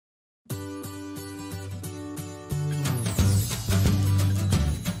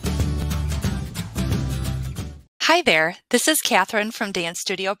Hi there, this is Catherine from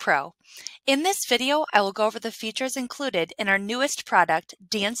DanceStudio-Pro. In this video, I will go over the features included in our newest product,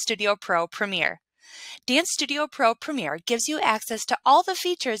 DanceStudio-Pro Premier. DanceStudio-Pro Premier gives you access to all the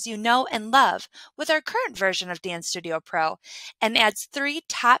features you know and love with our current version of DanceStudio-Pro and adds 3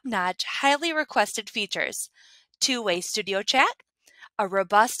 top-notch, highly requested features: two-way studio chat, a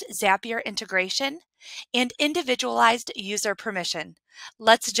robust Zapier integration, and individualized user permission.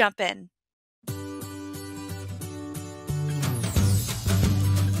 Let's jump in.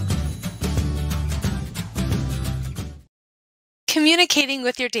 Communicating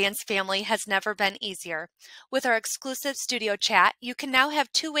with your dance family has never been easier. With our exclusive studio chat, you can now have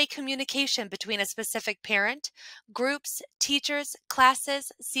two-way communication between a specific parent, groups, teachers,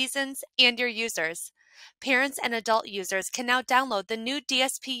 classes, seasons, and your users. Parents and adult users can now download the new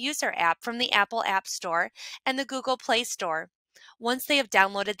DSP User app from the Apple App Store and the Google Play Store. Once they have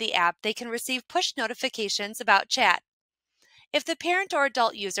downloaded the app, they can receive push notifications about chat. If the parent or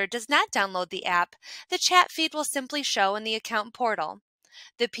adult user does not download the app, the chat feed will simply show in the account portal.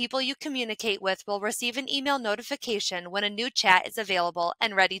 The people you communicate with will receive an email notification when a new chat is available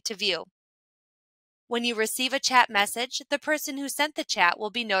and ready to view. When you receive a chat message, the person who sent the chat will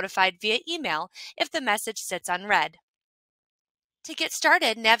be notified via email if the message sits unread. To get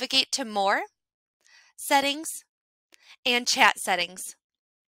started, navigate to More, Settings, and Chat Settings.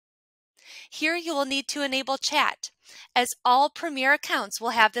 Here you will need to enable chat, as all Premier accounts will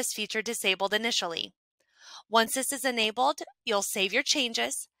have this feature disabled initially. Once this is enabled, you'll save your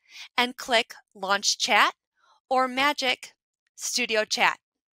changes and click Launch Chat or Magic Studio Chat.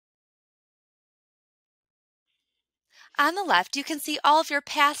 On the left, you can see all of your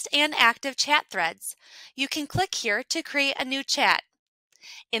past and active chat threads. You can click here to create a new chat.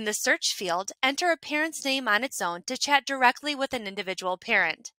 In the search field, enter a parent's name on its own to chat directly with an individual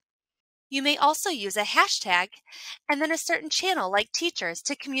parent. You may also use a hashtag and then a certain channel like teachers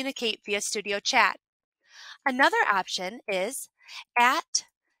to communicate via Studio Chat. Another option is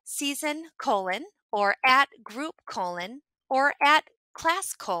 @season:, or @group:, or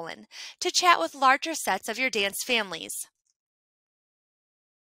 @class:, to chat with larger sets of your dance families.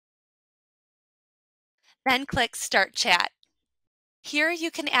 Then click Start Chat. Here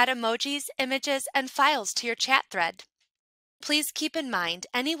you can add emojis, images, and files to your chat thread. Please keep in mind,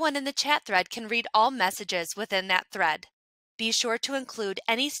 anyone in the chat thread can read all messages within that thread. Be sure to include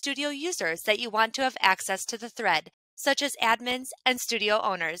any studio users that you want to have access to the thread, such as admins and studio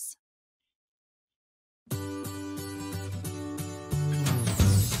owners.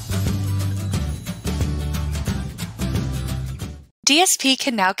 DSP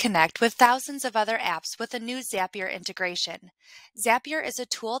can now connect with thousands of other apps with a new Zapier integration. Zapier is a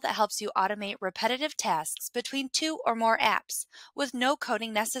tool that helps you automate repetitive tasks between 2 or more apps with no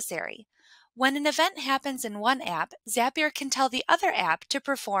coding necessary. When an event happens in one app, Zapier can tell the other app to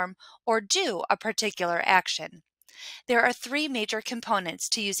perform or do a particular action. There are 3 major components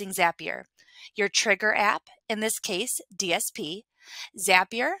to using Zapier: your trigger app, in this case DSP,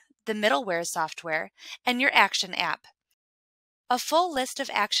 Zapier, the middleware software, and your action app. A full list of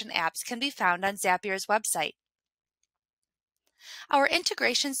action apps can be found on Zapier's website. Our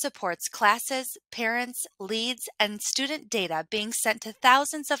integration supports classes, parents, leads, and student data being sent to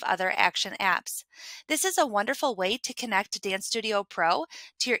thousands of other action apps. This is a wonderful way to connect DanceStudio-Pro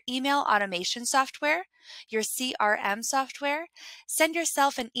to your email automation software, your CRM software, send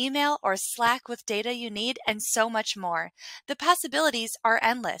yourself an email or Slack with data you need, and so much more. The possibilities are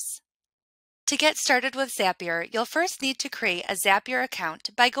endless. To get started with Zapier, you'll first need to create a Zapier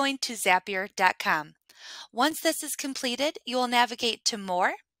account by going to zapier.com. Once this is completed, you will navigate to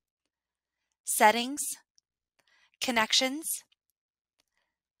More, Settings, Connections,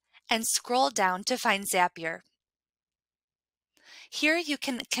 and scroll down to find Zapier. Here you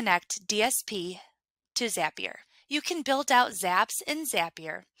can connect DSP to Zapier. You can build out Zaps in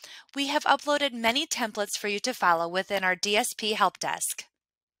Zapier. We have uploaded many templates for you to follow within our DSP help desk.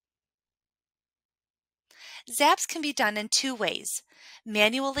 Zaps can be done in 2 ways,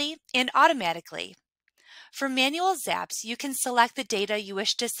 manually and automatically. For manual zaps, you can select the data you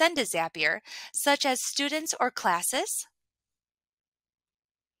wish to send to Zapier, such as students or classes,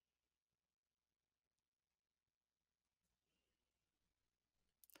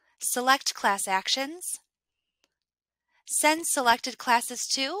 select class actions, send selected classes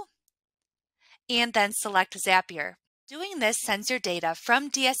to, and then select Zapier. Doing this sends your data from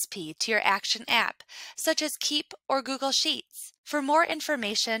DSP to your action app, such as Keep or Google Sheets. For more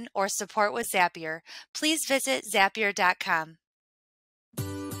information or support with Zapier, please visit zapier.com.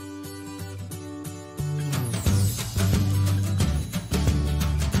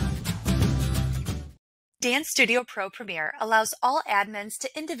 DanceStudio-Pro Premier allows all admins to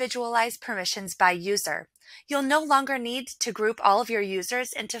individualize permissions by user. You'll no longer need to group all of your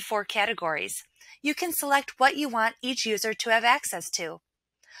users into 4 categories. You can select what you want each user to have access to.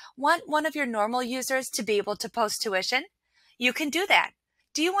 Want one of your normal users to be able to post tuition? You can do that.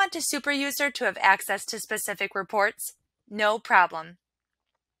 Do you want a super user to have access to specific reports? No problem.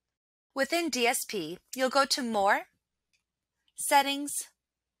 Within DSP, you'll go to More, Settings,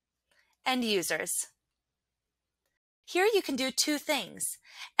 and Users. Here you can do 2 things: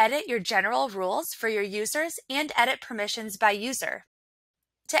 edit your general rules for your users and edit permissions by user.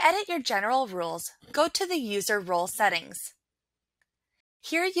 To edit your general rules, go to the User Role settings.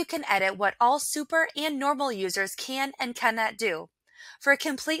 Here you can edit what all super and normal users can and cannot do. For a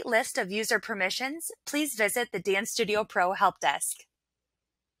complete list of user permissions, please visit the DanceStudio Pro Help Desk.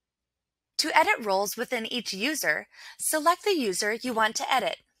 To edit roles within each user, select the user you want to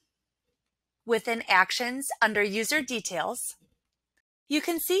edit. Within Actions under User Details, you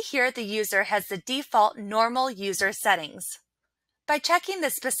can see here the user has the default normal user settings. By checking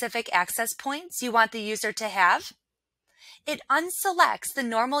the specific access points you want the user to have, it unselects the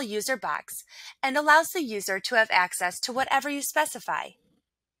normal user box and allows the user to have access to whatever you specify.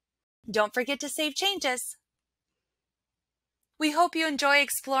 Don't forget to save changes. We hope you enjoy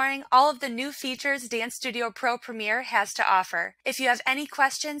exploring all of the new features DanceStudio Pro Premier has to offer. If you have any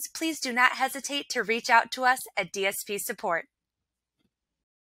questions, please do not hesitate to reach out to us at DSP Support.